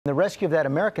The rescue of that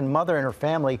American mother and her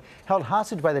family held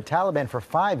hostage by the Taliban for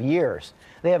 5 years.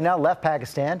 They have now left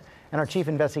Pakistan, and our chief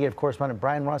investigative correspondent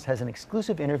Brian Ross has an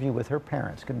exclusive interview with her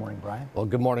parents. Good morning, Brian. Well,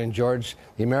 good morning, George.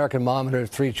 The American mom and her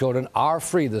 3 children are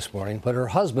free this morning, but her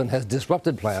husband has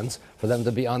disrupted plans for them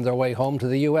to be on their way home to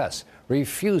the U.S.,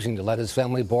 refusing to let his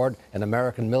family board an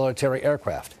American military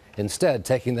aircraft, instead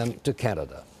taking them to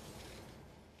Canada.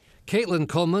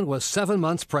 Coleman was 7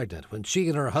 months pregnant when she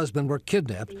and her husband were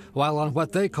kidnapped while on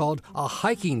what they called a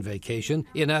hiking vacation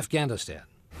in Afghanistan.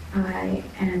 I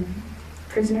am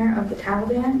prisoner of the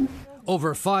Taliban.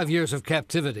 Over 5 years of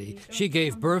captivity, she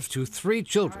gave birth to 3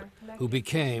 children who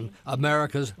became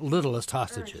America's littlest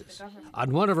hostages.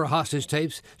 On one of her hostage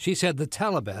tapes, she said the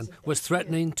Taliban was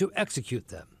threatening to execute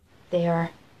them. They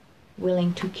are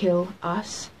willing to kill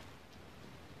us,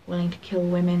 willing to kill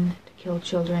women, to kill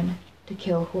children, to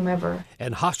kill whomever.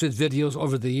 And hostage videos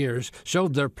over the years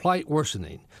showed their plight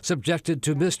worsening, subjected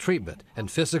to mistreatment and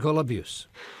physical abuse.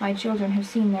 My children have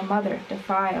seen their mother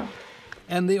defiled.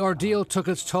 And the ordeal took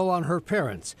its toll on her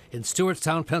parents in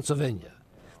Stewartstown, Pennsylvania.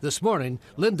 This morning,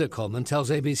 Linda Coleman tells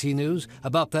ABC News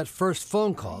about that first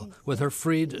phone call with her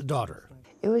freed daughter.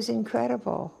 It was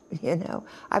incredible, you know.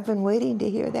 I've been waiting to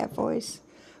hear that voice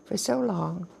for so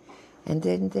long, and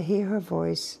then to hear her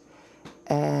voice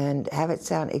and have it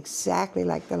sound exactly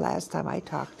like the last time I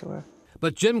talked to her.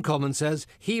 But Jim Coleman says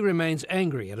he remains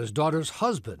angry at his daughter's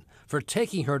husband for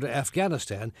taking her to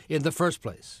Afghanistan in the first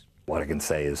place. What I can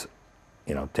say is,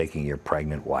 you know, taking your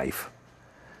pregnant wife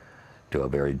to a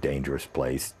very dangerous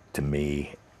place, to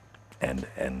me and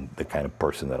the kind of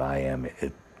person that I am,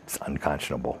 it's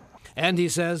unconscionable. And he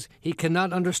says he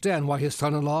cannot understand why his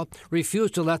son-in-law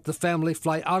refused to let the family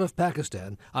fly out of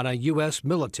Pakistan on a U.S.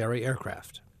 military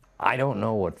aircraft. I don't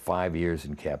know what 5 years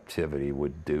in captivity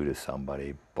would do to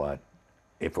somebody, but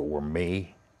if it were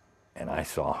me and I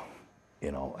saw,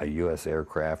 you know, a U.S.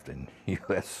 aircraft and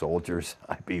U.S. soldiers,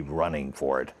 I'd be running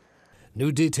for it.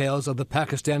 New details of the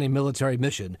Pakistani military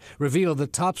mission reveal the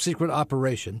top-secret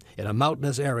operation in a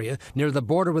mountainous area near the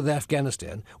border with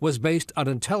Afghanistan was based on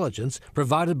intelligence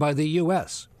provided by the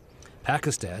U.S.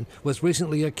 Pakistan was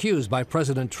recently accused by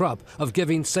President Trump of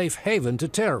giving safe haven to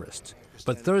terrorists.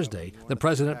 But Thursday, the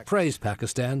president praised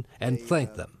Pakistan and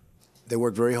thanked them. They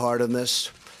worked very hard on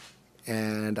this,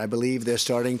 and I believe they're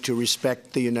starting to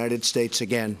respect the United States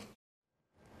again.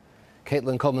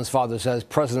 Coleman's father says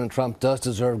President Trump does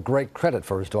deserve great credit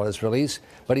for his daughter's release,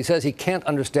 but he says he can't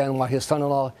understand why his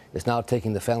son-in-law is now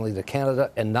taking the family to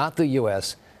Canada and not the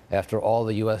U.S. after all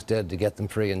the U.S. did to get them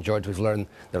free. And George, we've learned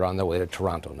they're on their way to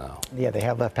Toronto now. Yeah, they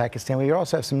have left Pakistan. We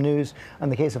also have some news on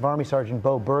the case of Army Sergeant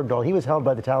Bo Bergdahl. He was held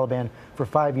by the Taliban for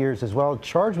 5 years as well,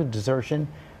 charged with desertion.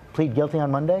 Plead guilty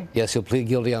on Monday? Yes, he'll plead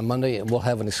guilty on Monday, and we'll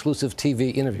have an exclusive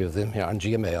TV interview with him here on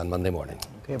GMA on Monday morning.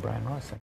 Okay, Brian Ross.